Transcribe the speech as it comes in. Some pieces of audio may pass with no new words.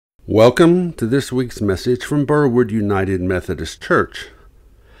Welcome to this week's message from Burwood United Methodist Church.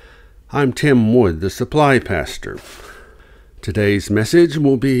 I'm Tim Wood, the supply pastor. Today's message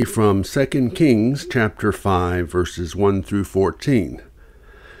will be from 2 Kings chapter 5, verses 1 through 14.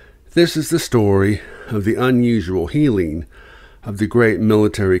 This is the story of the unusual healing of the great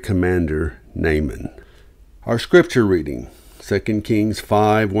military commander Naaman. Our scripture reading, 2 Kings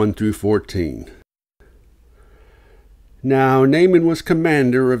 5, 1 through 14. Now Naaman was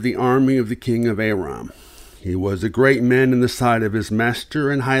commander of the army of the king of Aram. He was a great man in the sight of his master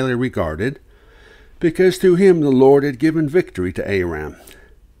and highly regarded, because through him the Lord had given victory to Aram.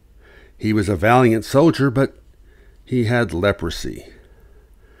 He was a valiant soldier, but he had leprosy.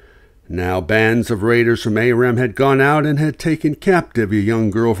 Now bands of raiders from Aram had gone out and had taken captive a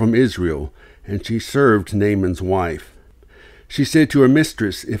young girl from Israel, and she served Naaman's wife. She said to her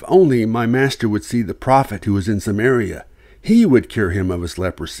mistress, "If only my master would see the prophet who is in Samaria, he would cure him of his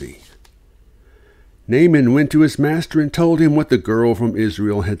leprosy." Naaman went to his master and told him what the girl from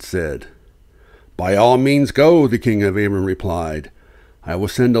Israel had said. "By all means go," the king of Aram replied. "I will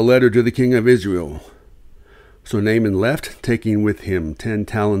send a letter to the king of Israel." So Naaman left, taking with him 10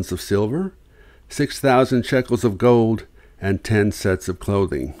 talents of silver, 6,000 shekels of gold, and 10 sets of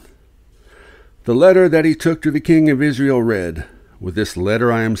clothing. The letter that he took to the king of Israel read, "With this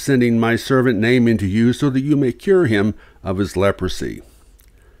letter I am sending my servant Naaman to you so that you may cure him of his leprosy."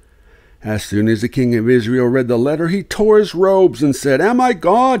 As soon as the king of Israel read the letter, he tore his robes and said, "Am I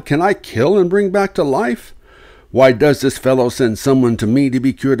God? Can I kill and bring back to life? Why does this fellow send someone to me to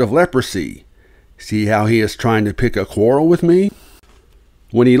be cured of leprosy? See how he is trying to pick a quarrel with me?"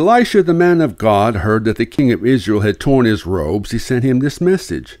 When Elisha the man of God heard that the king of Israel had torn his robes, he sent him this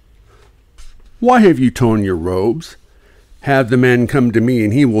message: "Why have you torn your robes? Have the man come to me,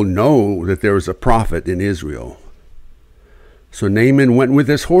 and he will know that there is a prophet in Israel." So Naaman went with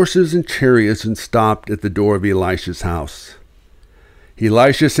his horses and chariots and stopped at the door of Elisha's house.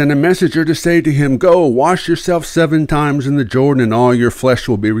 Elisha sent a messenger to say to him, "Go, wash yourself 7 times in the Jordan, and all your flesh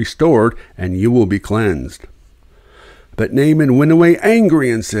will be restored, and you will be cleansed." But Naaman went away angry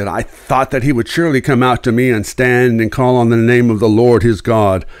and said, "I thought that he would surely come out to me and stand and call on the name of the Lord his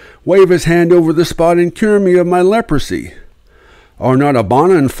God, wave his hand over the spot and cure me of my leprosy. Are not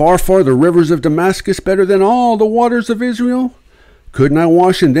Abana and Pharpar, the rivers of Damascus, better than all the waters of Israel? Couldn't I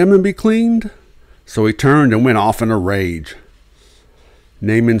wash in them and be cleaned?" So he turned and went off in a rage.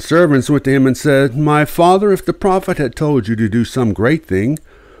 Naaman's servants went to him and said, "My father, if the prophet had told you to do some great thing,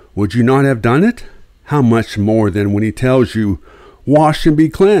 would you not have done it? How much more then when he tells you, 'Wash and be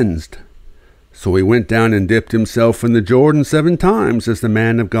cleansed'?" So he went down and dipped himself in the Jordan 7 times, as the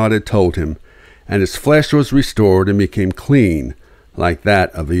man of God had told him, and his flesh was restored and became clean, like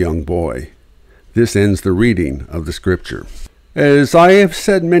that of a young boy. This ends the reading of the scripture. As I have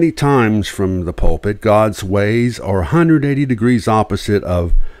said many times from the pulpit, God's ways are 180 degrees opposite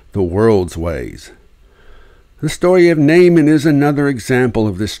of the world's ways. The story of Naaman is another example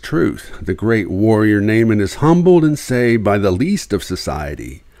of this truth. The great warrior Naaman is humbled and saved by the least of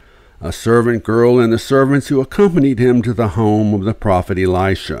society, a servant girl and the servants who accompanied him to the home of the prophet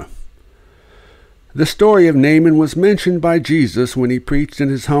Elisha. The story of Naaman was mentioned by Jesus when he preached in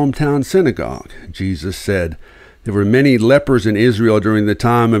his hometown synagogue. Jesus said, "There were many lepers in Israel during the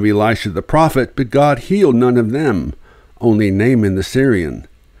time of Elisha the prophet, but God healed none of them, only Naaman the Syrian.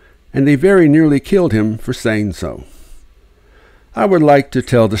 And they very nearly killed him for saying so." I would like to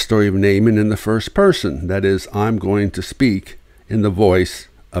tell the story of Naaman in the first person. That is, I'm going to speak in the voice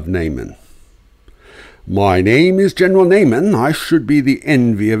of Naaman. "My name is General Naaman. I should be the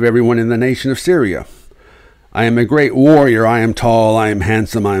envy of everyone in the nation of Syria. I am a great warrior. I am tall, I am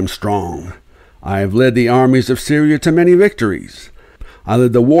handsome, I am strong. I have led the armies of Syria to many victories. I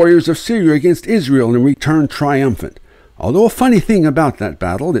led the warriors of Syria against Israel and returned triumphant. Although a funny thing about that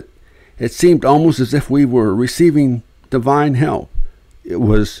battle, it seemed almost as if we were receiving divine help. It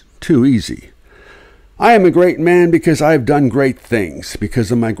was too easy. I am a great man because I have done great things.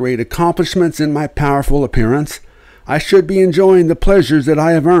 Because of my great accomplishments and my powerful appearance, I should be enjoying the pleasures that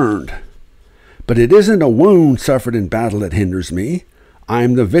I have earned. But it isn't a wound suffered in battle that hinders me. I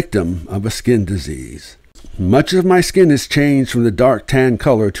am the victim of a skin disease. Much of my skin has changed from the dark tan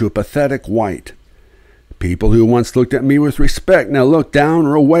color to a pathetic white. People who once looked at me with respect now look down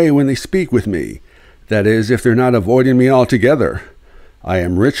or away when they speak with me. That is, if they're not avoiding me altogether. I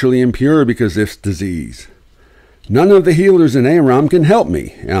am ritually impure because of this disease. None of the healers in Aram can help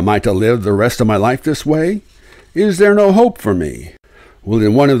me. Am I to live the rest of my life this way? Is there no hope for me? Well,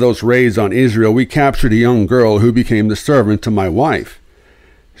 in one of those raids on Israel, we captured a young girl who became the servant to my wife.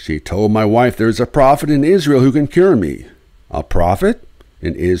 She told my wife, "There's a prophet in Israel who can cure me." "A prophet?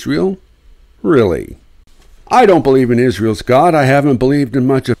 In Israel? Really? I don't believe in Israel's God. I haven't believed in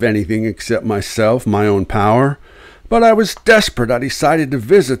much of anything except myself, my own power. But I was desperate. I decided to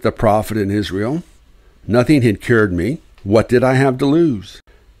visit the prophet in Israel. Nothing had cured me. What did I have to lose?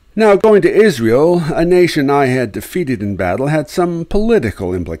 Now, going to Israel, a nation I had defeated in battle, had some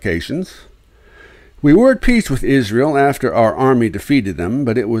political implications. We were at peace with Israel after our army defeated them,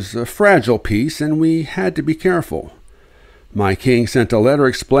 but it was a fragile peace, and we had to be careful. My king sent a letter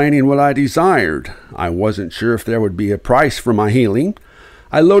explaining what I desired. I wasn't sure if there would be a price for my healing.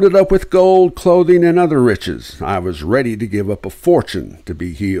 I loaded up with gold, clothing, and other riches. I was ready to give up a fortune to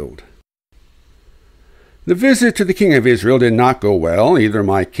be healed. The visit to the king of Israel did not go well. Either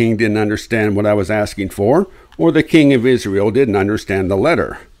my king didn't understand what I was asking for, or the king of Israel didn't understand the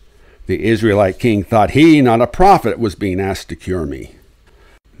letter. The Israelite king thought he, not a prophet, was being asked to cure me.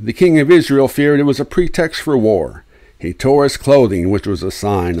 The king of Israel feared it was a pretext for war. He tore his clothing, which was a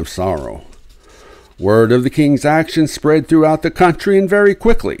sign of sorrow. Word of the king's actions spread throughout the country, and very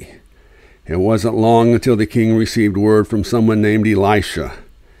quickly. It wasn't long until the king received word from someone named Elisha.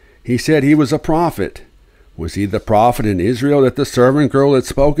 He said he was a prophet. Was he the prophet in Israel that the servant girl had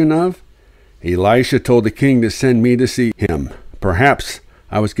spoken of? Elisha told the king to send me to see him. Perhaps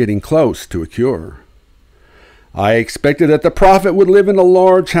I was getting close to a cure. I expected that the prophet would live in a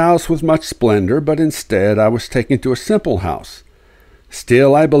large house with much splendor, but instead I was taken to a simple house.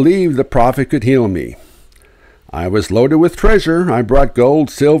 Still, I believed the prophet could heal me. I was loaded with treasure. I brought gold,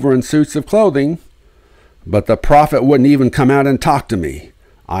 silver, and suits of clothing. But the prophet wouldn't even come out and talk to me.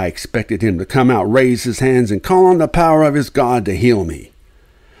 I expected him to come out, raise his hands, and call on the power of his God to heal me.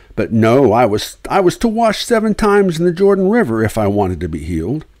 But no, I was to wash 7 times in the Jordan River if I wanted to be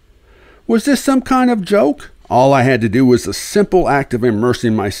healed. Was this some kind of joke? All I had to do was a simple act of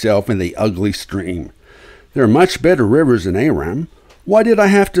immersing myself in the ugly stream. There are much better rivers than Aram. Why did I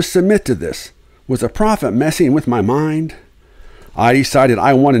have to submit to this? Was the prophet messing with my mind? I decided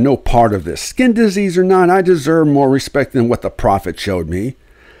I wanted no part of this. Skin disease or not, I deserve more respect than what the prophet showed me.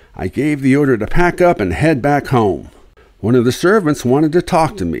 I gave the order to pack up and head back home. One of the servants wanted to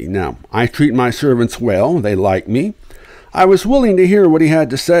talk to me. Now, I treat my servants well. They like me. I was willing to hear what he had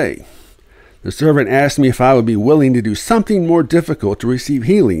to say. The servant asked me if I would be willing to do something more difficult to receive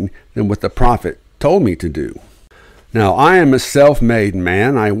healing than what the prophet told me to do. Now, I am a self-made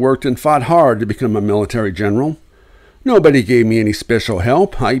man. I worked and fought hard to become a military general. Nobody gave me any special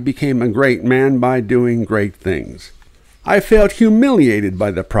help. I became a great man by doing great things. I felt humiliated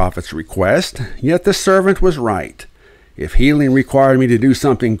by the prophet's request, yet the servant was right. If healing required me to do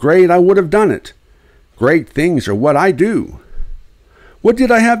something great, I would have done it. Great things are what I do. What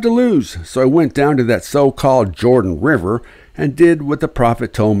did I have to lose? So I went down to that so-called Jordan River and did what the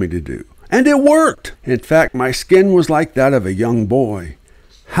prophet told me to do. And it worked! In fact, my skin was like that of a young boy.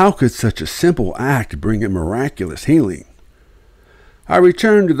 How could such a simple act bring a miraculous healing? I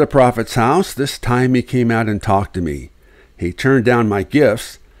returned to the prophet's house. This time he came out and talked to me. He turned down my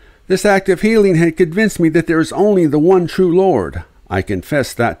gifts. This act of healing had convinced me that there is only the one true Lord. I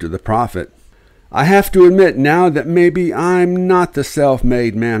confessed that to the prophet. I have to admit now that maybe I'm not the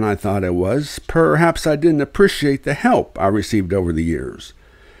self-made man I thought I was. Perhaps I didn't appreciate the help I received over the years.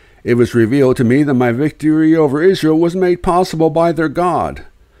 It was revealed to me that my victory over Israel was made possible by their God.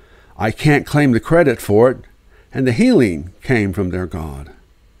 I can't claim the credit for it, and the healing came from their God.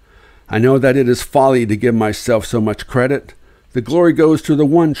 I know that it is folly to give myself so much credit. The glory goes to the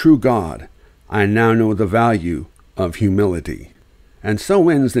one true God. I now know the value of humility. And so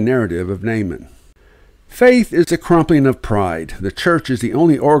ends the narrative of Naaman. Faith is a crumpling of pride. The church is the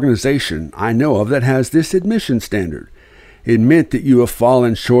only organization I know of that has this admission standard. Admit that you have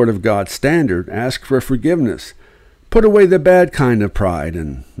fallen short of God's standard. Ask for forgiveness. Put away the bad kind of pride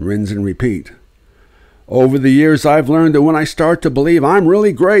and rinse and repeat. Over the years, I've learned that when I start to believe I'm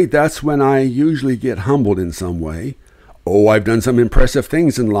really great, that's when I usually get humbled in some way. Oh, I've done some impressive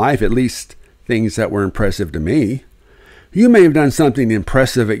things in life, at least things that were impressive to me. You may have done something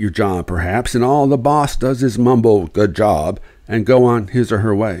impressive at your job, perhaps, and all the boss does is mumble, "Good job," and go on his or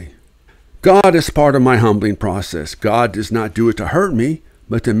her way. God is part of my humbling process. God does not do it to hurt me,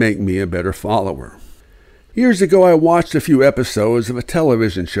 but to make me a better follower. Years ago, I watched a few episodes of a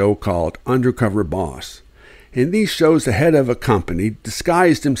television show called Undercover Boss. In these shows, the head of a company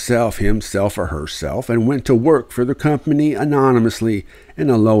disguised himself or herself, and went to work for the company anonymously in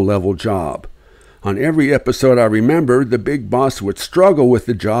a low-level job. On every episode I remember, the big boss would struggle with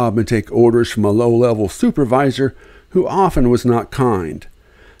the job and take orders from a low-level supervisor who often was not kind.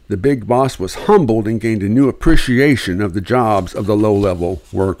 The big boss was humbled and gained a new appreciation of the jobs of the low-level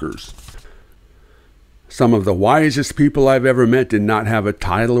workers. Some of the wisest people I've ever met did not have a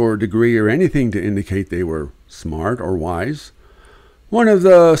title or a degree or anything to indicate they were smart or wise. One of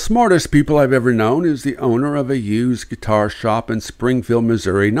the smartest people I've ever known is the owner of a used guitar shop in Springfield,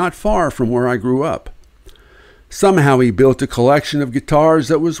 Missouri, not far from where I grew up. Somehow he built a collection of guitars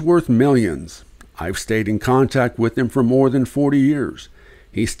that was worth millions. I've stayed in contact with him for more than 40 years.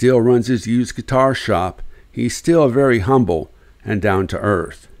 He still runs his used guitar shop. He's still very humble and down to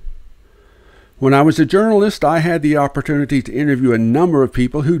earth. When I was a journalist, I had the opportunity to interview a number of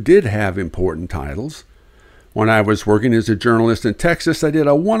people who did have important titles. When I was working as a journalist in Texas, I did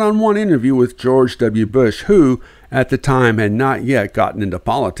a one-on-one interview with George W. Bush, who, at the time, had not yet gotten into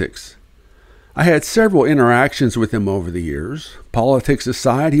politics. I had several interactions with him over the years. Politics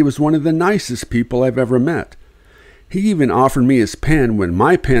aside, he was one of the nicest people I've ever met. He even offered me his pen when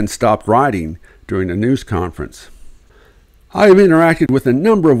my pen stopped writing during a news conference. I have interacted with a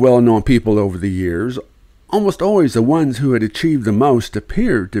number of well-known people over the years. Almost always the ones who had achieved the most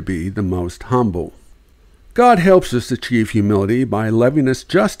appeared to be the most humble. God helps us achieve humility by loving us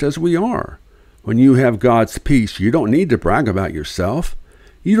just as we are. When you have God's peace, you don't need to brag about yourself.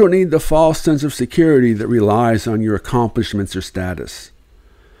 You don't need the false sense of security that relies on your accomplishments or status.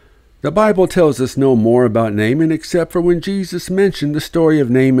 The Bible tells us no more about Naaman except for when Jesus mentioned the story of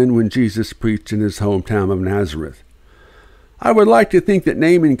Naaman when Jesus preached in his hometown of Nazareth. I would like to think that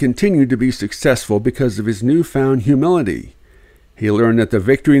Naaman continued to be successful because of his newfound humility. He learned that the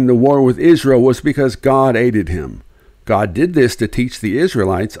victory in the war with Israel was because God aided him. God did this to teach the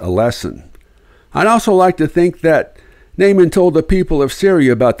Israelites a lesson. I'd also like to think that Naaman told the people of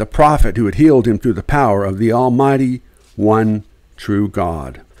Syria about the prophet who had healed him through the power of the Almighty, one true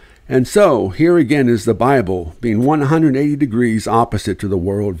God. And so, here again is the Bible being 180 degrees opposite to the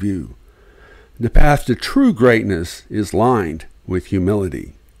world view. The path to true greatness is lined with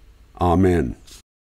humility. Amen.